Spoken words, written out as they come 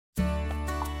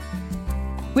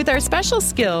With our special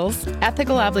skills,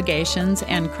 ethical obligations,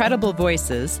 and credible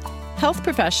voices, health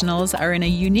professionals are in a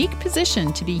unique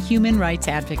position to be human rights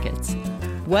advocates.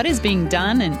 What is being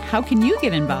done and how can you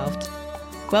get involved?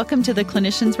 Welcome to the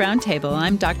Clinicians Roundtable.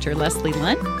 I'm Dr. Leslie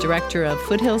Lunt, Director of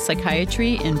Foothill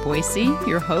Psychiatry in Boise,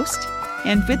 your host.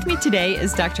 And with me today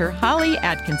is Dr. Holly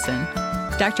Atkinson.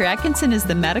 Dr. Atkinson is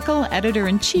the Medical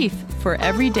Editor-in-Chief for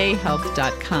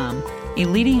EverydayHealth.com, a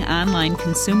leading online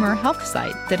consumer health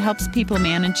site that helps people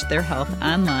manage their health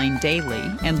online daily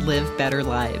and live better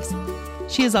lives.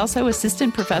 She is also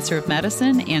Assistant Professor of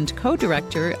Medicine and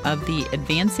Co-Director of the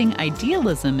Advancing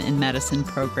Idealism in Medicine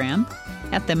program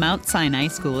at the Mount Sinai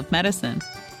School of Medicine.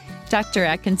 Dr.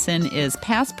 Atkinson is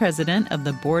past president of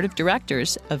the Board of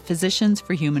Directors of Physicians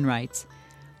for Human Rights.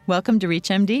 Welcome to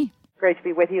ReachMD. Great to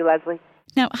be with you, Leslie.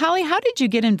 Now, Holly, how did you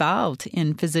get involved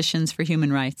in Physicians for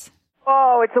Human Rights?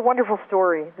 Oh, it's a wonderful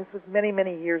story. This was many,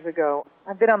 many years ago.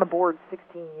 I've been on the board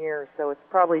 16 years, so it's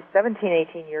probably 17,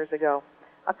 18 years ago.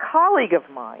 A colleague of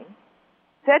mine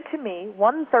said to me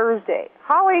one Thursday,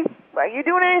 "Holly, are you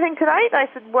doing anything tonight?" And I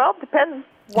said, "Well, depends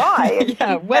why."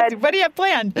 And what do you have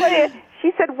planned?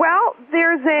 She said, "Well,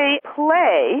 there's a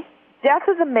play, Death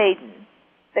of the Maiden,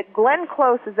 that Glenn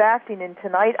Close is acting in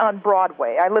tonight on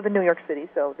Broadway." I live in New York City,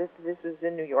 so this is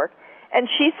in New York. And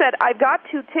she said, "I've got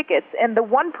 2 tickets, and the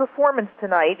one performance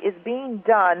tonight is being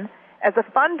done as a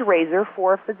fundraiser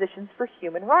for Physicians for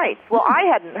Human Rights." Well, I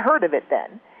hadn't heard of it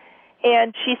then.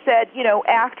 And she said,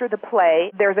 after the play,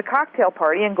 there's a cocktail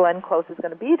party, and Glenn Close is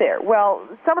going to be there. Well,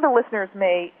 some of the listeners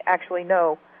may actually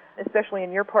know, especially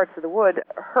in your parts of the wood,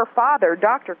 her father,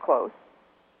 Dr. Close,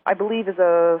 I believe is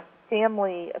a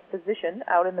family physician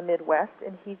out in the Midwest,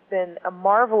 and he's been a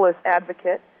marvelous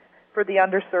advocate for the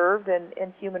underserved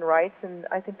and human rights, and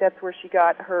I think that's where she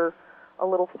got a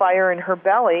little fire in her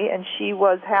belly, and she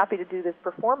was happy to do this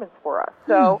performance for us.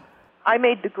 So I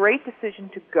made the great decision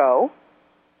to go,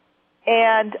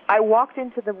 and I walked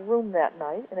into the room that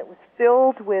night, and it was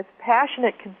filled with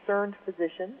passionate, concerned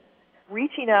physicians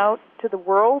reaching out to the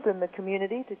world and the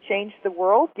community to change the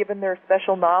world, given their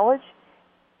special knowledge,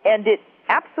 and it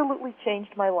absolutely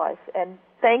changed my life, and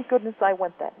thank goodness I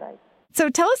went that night. So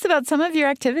tell us about some of your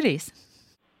activities.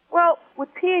 Well,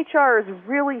 what PHR is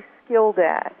really skilled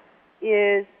at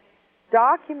is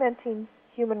documenting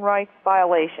human rights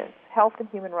violations, health and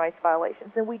human rights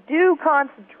violations, and we do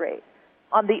concentrate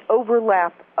on the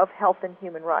overlap of health and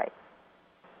human rights.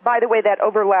 By the way, that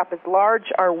overlap is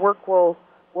large. Our work will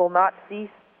not cease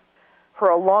for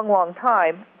a long, long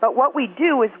time. But what we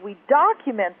do is we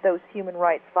document those human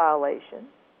rights violations,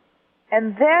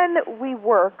 and then we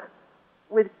work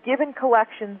with given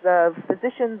collections of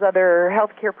physicians, other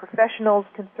healthcare professionals,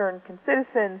 concerned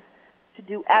citizens, to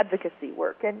do advocacy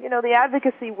work. And, the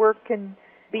advocacy work can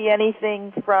be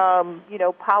anything from,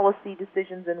 policy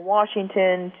decisions in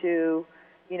Washington to,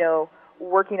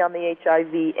 working on the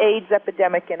HIV/AIDS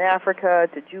epidemic in Africa,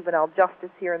 to juvenile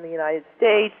justice here in the United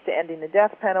States, to ending the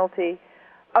death penalty.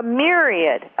 A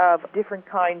myriad of different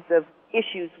kinds of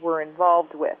issues we're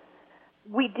involved with.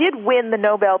 We did win the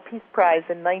Nobel Peace Prize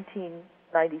in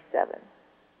 1997,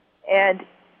 and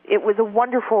it was a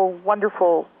wonderful,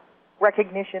 wonderful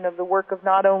recognition of the work of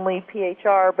not only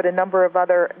PHR but a number of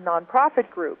other nonprofit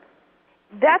groups.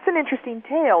 That's an interesting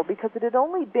tale because it had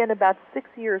only been about 6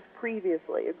 years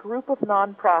previously, a group of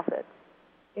nonprofits,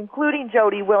 including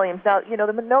Jody Williams. Now,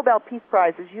 the Nobel Peace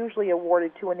Prize is usually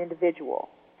awarded to an individual.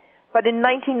 But in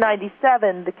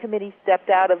 1997, the committee stepped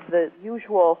out of the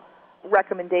usual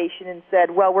recommendation and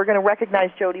said, well, we're going to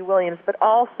recognize Jody Williams, but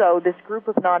also this group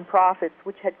of nonprofits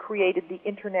which had created the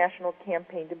International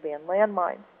Campaign to Ban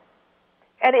Landmines.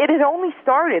 And it had only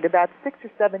started about 6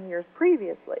 or 7 years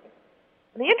previously.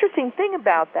 And the interesting thing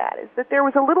about that is that there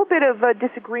was a little bit of a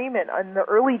disagreement in the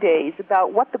early days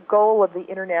about what the goal of the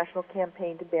International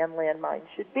Campaign to Ban Landmines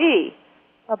should be,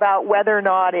 about whether or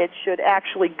not it should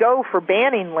actually go for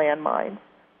banning landmines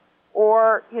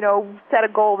or, set a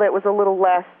goal that was a little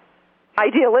less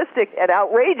idealistic and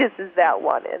outrageous as that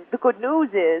one. And the good news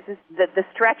is that the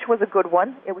stretch was a good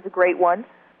one. It was a great one.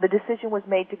 The decision was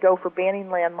made to go for banning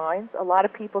landmines. A lot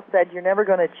of people said, you're never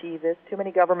going to achieve this. Too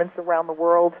many governments around the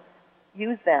world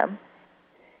use them.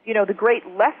 The great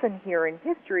lesson here in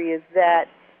history is that,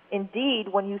 indeed,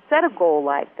 when you set a goal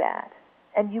like that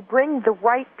and you bring the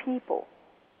right people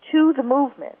to the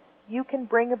movement, you can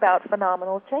bring about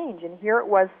phenomenal change. And here it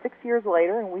was 6 years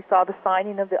later, and we saw the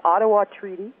signing of the Ottawa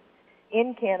Treaty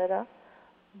in Canada,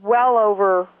 well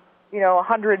over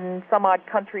 100 and some odd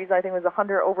countries. I think it was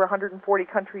over 140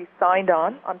 countries signed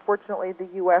on. Unfortunately, the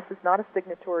U.S. is not a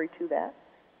signatory to that.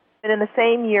 And in the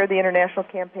same year, the International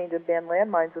Campaign to Ban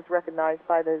Landmines was recognized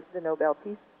by the Nobel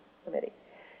Peace Committee.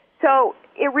 So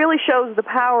it really shows the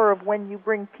power of when you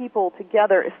bring people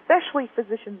together, especially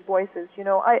physicians' voices.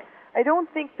 I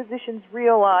don't think physicians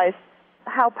realize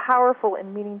how powerful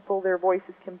and meaningful their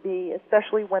voices can be,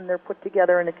 especially when they're put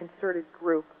together in a concerted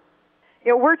group.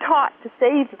 We're taught to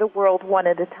save the world one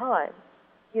at a time,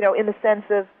 in the sense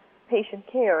of patient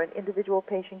care and individual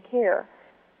patient care,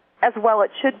 as well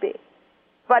it should be.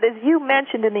 But as you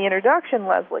mentioned in the introduction,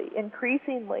 Leslie,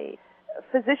 increasingly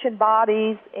physician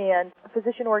bodies and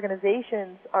physician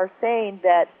organizations are saying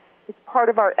that it's part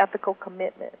of our ethical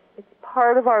commitment. It's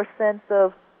part of our sense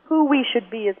of who we should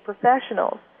be as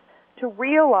professionals to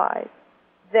realize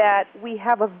that we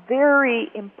have a very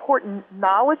important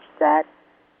knowledge set,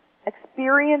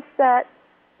 experience set.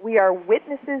 We are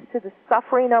witnesses to the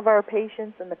suffering of our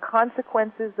patients and the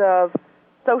consequences of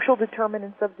social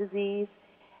determinants of disease,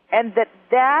 and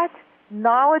that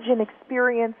knowledge and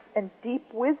experience and deep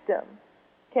wisdom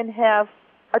can have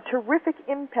a terrific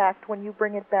impact when you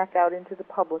bring it back out into the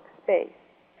public space.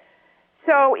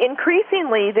 So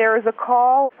increasingly, there is a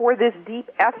call for this deep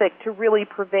ethic to really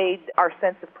pervade our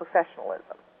sense of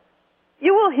professionalism.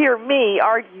 You will hear me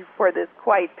argue for this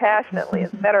quite passionately.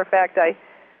 As a matter of fact, I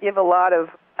give a lot of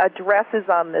addresses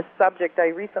on this subject. I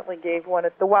recently gave one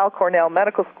at the Weill Cornell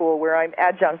Medical School where I'm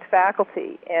adjunct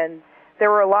faculty, and there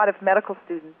were a lot of medical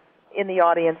students in the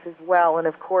audience as well, and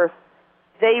of course,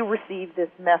 they receive this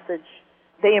message.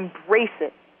 They embrace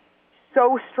it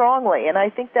so strongly, and I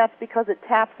think that's because it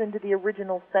taps into the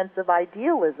original sense of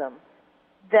idealism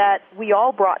that we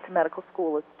all brought to medical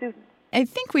school as students. I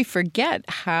think we forget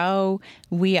how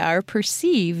we are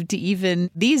perceived even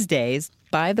these days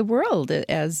by the world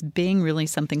as being really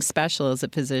something special as a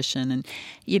physician. And,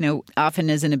 often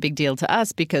isn't a big deal to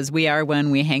us because we are when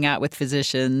we hang out with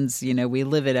physicians, we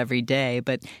live it every day,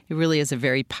 but it really is a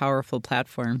very powerful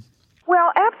platform.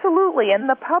 Well, absolutely. And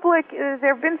the public,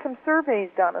 there have been some surveys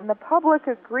done, and the public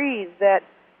agrees that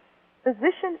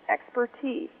physician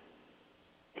expertise,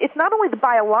 it's not only the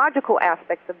biological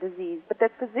aspects of disease, but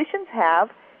that physicians have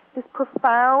this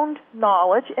profound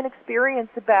knowledge and experience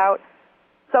about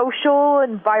social,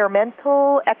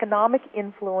 environmental, economic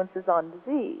influences on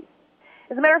disease.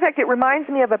 As a matter of fact, it reminds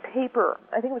me of a paper,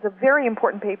 I think it was a very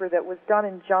important paper that was done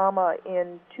in JAMA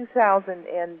in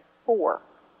 2004.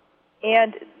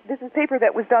 And this is a paper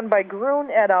that was done by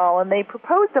Grun et al., and they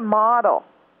proposed a model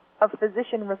of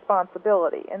physician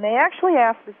responsibility. And they actually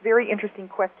asked this very interesting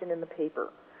question in the paper,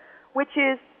 which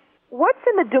is, what's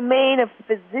in the domain of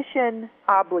physician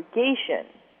obligation,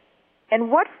 and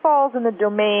what falls in the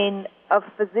domain of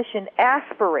physician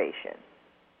aspiration?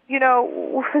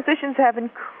 Physicians have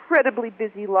incredibly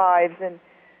busy lives, and,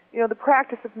 the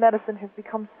practice of medicine has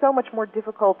become so much more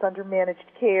difficult under managed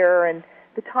care and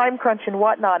the time crunch and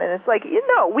whatnot, and it's like,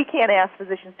 we can't ask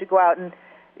physicians to go out and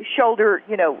shoulder,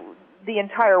 the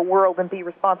entire world and be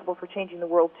responsible for changing the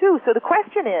world too. So the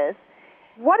question is,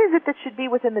 what is it that should be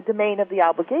within the domain of the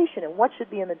obligation, and what should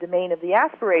be in the domain of the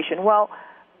aspiration? Well,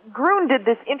 Grun did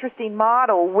this interesting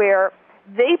model where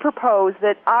they proposed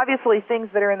that obviously things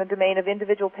that are in the domain of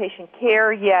individual patient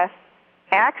care, yes,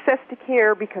 access to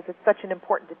care because it's such an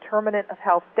important determinant of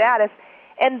health status,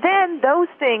 and then those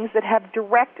things that have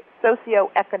direct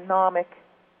socioeconomic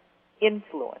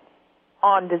influence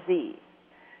on disease.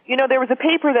 There was a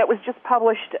paper that was just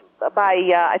published by,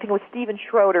 I think it was Stephen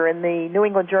Schroeder in the New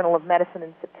England Journal of Medicine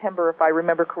in September, if I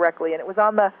remember correctly, and it was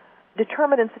on the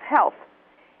determinants of health.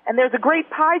 And there's a great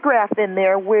pie graph in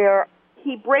there where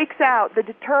he breaks out the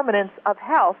determinants of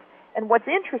health, and what's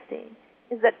interesting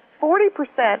is that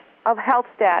 40% of health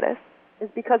status is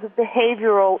because of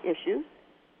behavioral issues,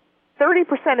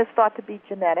 30% is thought to be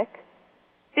genetic,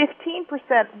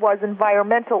 15% was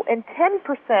environmental, and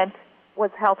 10%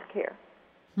 was health care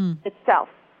itself.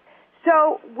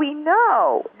 So we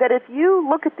know that if you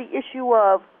look at the issue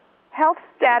of health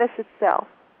status itself,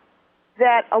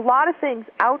 that a lot of things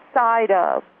outside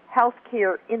of health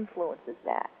care influences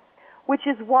that, which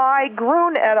is why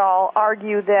Grun et al.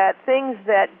 Argue that things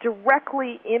that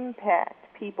directly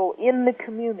impact people in the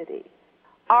community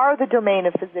are the domain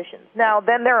of physicians. Now,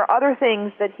 then there are other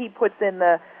things that he puts in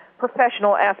the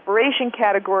professional aspiration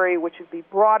category, which would be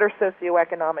broader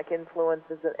socioeconomic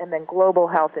influences and then global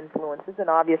health influences. And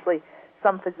obviously,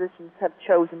 some physicians have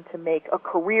chosen to make a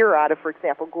career out of, for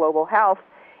example, global health.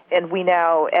 And we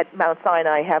now at Mount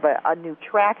Sinai have a new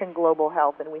track in global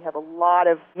health, and we have a lot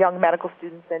of young medical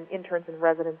students and interns and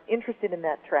residents interested in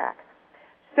that track.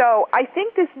 So I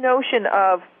think this notion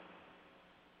of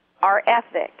our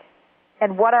ethic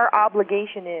and what our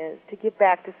obligation is to give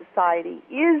back to society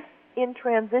is in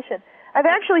transition. I've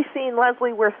actually seen,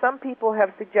 Leslie, where some people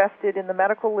have suggested in the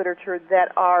medical literature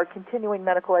that our continuing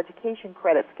medical education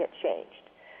credits get changed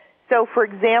So, for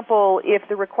example, if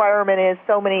the requirement is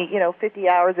so many, 50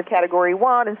 hours of Category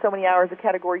 1 and so many hours of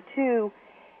Category 2,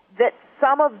 that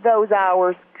some of those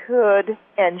hours could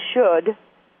and should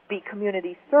be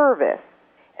community service,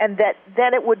 and that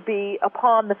then it would be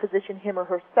upon the physician, him or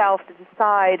herself, to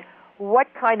decide what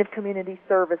kind of community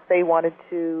service they wanted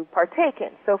to partake in.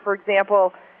 So, for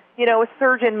example, a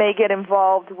surgeon may get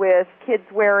involved with kids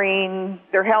wearing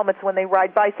their helmets when they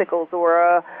ride bicycles, or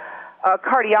a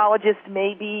cardiologist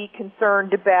may be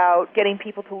concerned about getting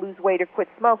people to lose weight or quit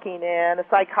smoking, and a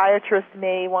psychiatrist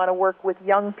may want to work with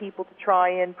young people to try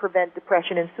and prevent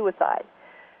depression and suicide.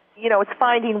 It's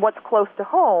finding what's close to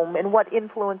home and what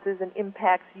influences and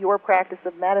impacts your practice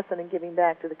of medicine and giving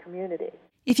back to the community.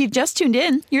 If you've just tuned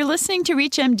in, you're listening to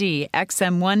ReachMD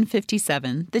XM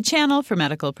 157, the channel for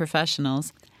medical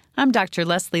professionals. I'm Dr.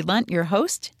 Leslie Lunt, your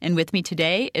host, and with me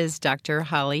today is Dr.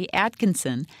 Holly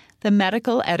Atkinson, the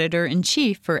medical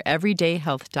editor-in-chief for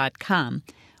EverydayHealth.com.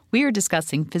 We are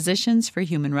discussing Physicians for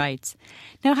Human Rights.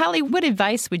 Now, Holly, what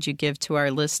advice would you give to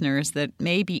our listeners that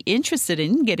may be interested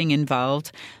in getting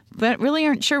involved, but really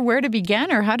aren't sure where to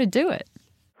begin or how to do it?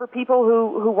 For people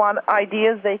who want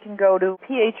ideas, they can go to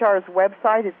PHR's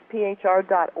website. It's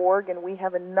phr.org, and we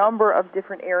have a number of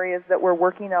different areas that we're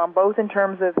working on, both in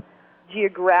terms of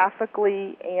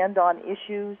geographically and on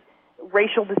issues.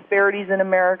 Racial disparities in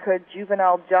America,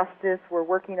 juvenile justice. We're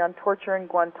working on torture in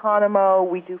Guantanamo.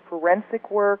 We do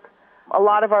forensic work. A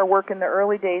lot of our work in the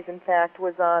early days, in fact,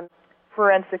 was on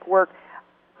forensic work.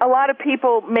 A lot of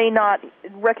people may not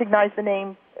recognize the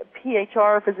name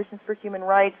PHR, Physicians for Human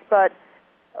Rights, but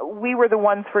we were the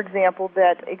ones, for example,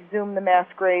 that exhumed the mass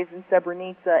graves in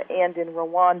Srebrenica and in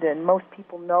Rwanda, and most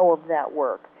people know of that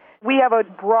work. We have a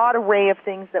broad array of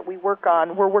things that we work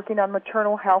on. We're working on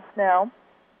maternal health now.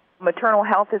 Maternal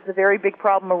health is a very big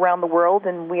problem around the world,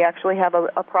 and we actually have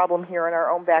a problem here in our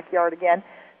own backyard again.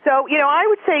 So, I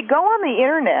would say go on the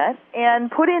Internet and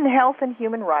put in health and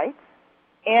human rights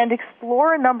and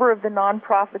explore a number of the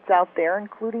nonprofits out there,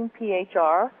 including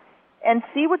PHR, and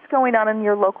see what's going on in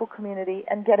your local community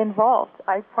and get involved.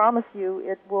 I promise you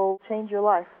it will change your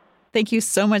life. Thank you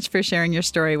so much for sharing your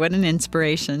story. What an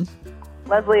inspiration.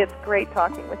 Leslie, it's great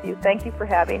talking with you. Thank you for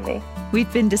having me.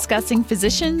 We've been discussing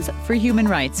Physicians for Human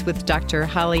Rights with Dr.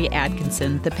 Holly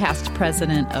Atkinson, the past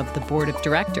president of the Board of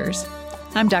Directors.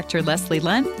 I'm Dr. Leslie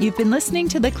Lunt. You've been listening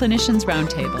to the Clinicians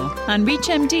Roundtable on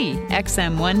ReachMD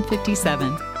XM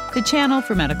 157, the channel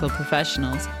for medical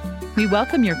professionals. We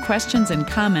welcome your questions and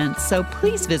comments, so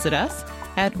please visit us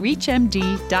at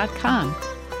reachmd.com.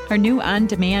 Our new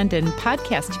on-demand and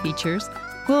podcast features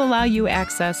will allow you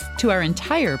access to our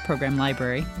entire program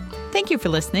library. Thank you for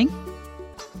listening.